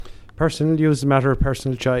Personal use is a matter of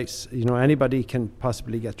personal choice. Anybody can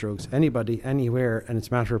possibly get drugs, anybody, anywhere, and it's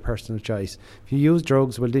a matter of personal choice. If you use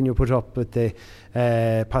drugs, well, then you put up with the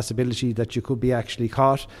possibility that you could be actually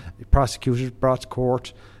caught, prosecuted, brought to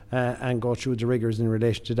court, and go through the rigours in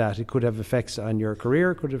relation to that. It could have effects on your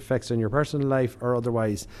career, could have effects on your personal life, or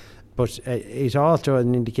otherwise. But it's also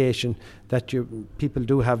an indication that people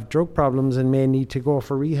do have drug problems and may need to go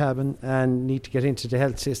for rehab and need to get into the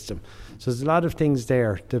health system. So there's a lot of things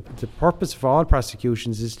there. The purpose of all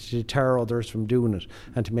prosecutions is to deter others from doing it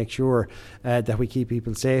and to make sure that we keep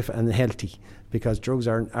people safe and healthy, because drugs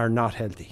are not healthy.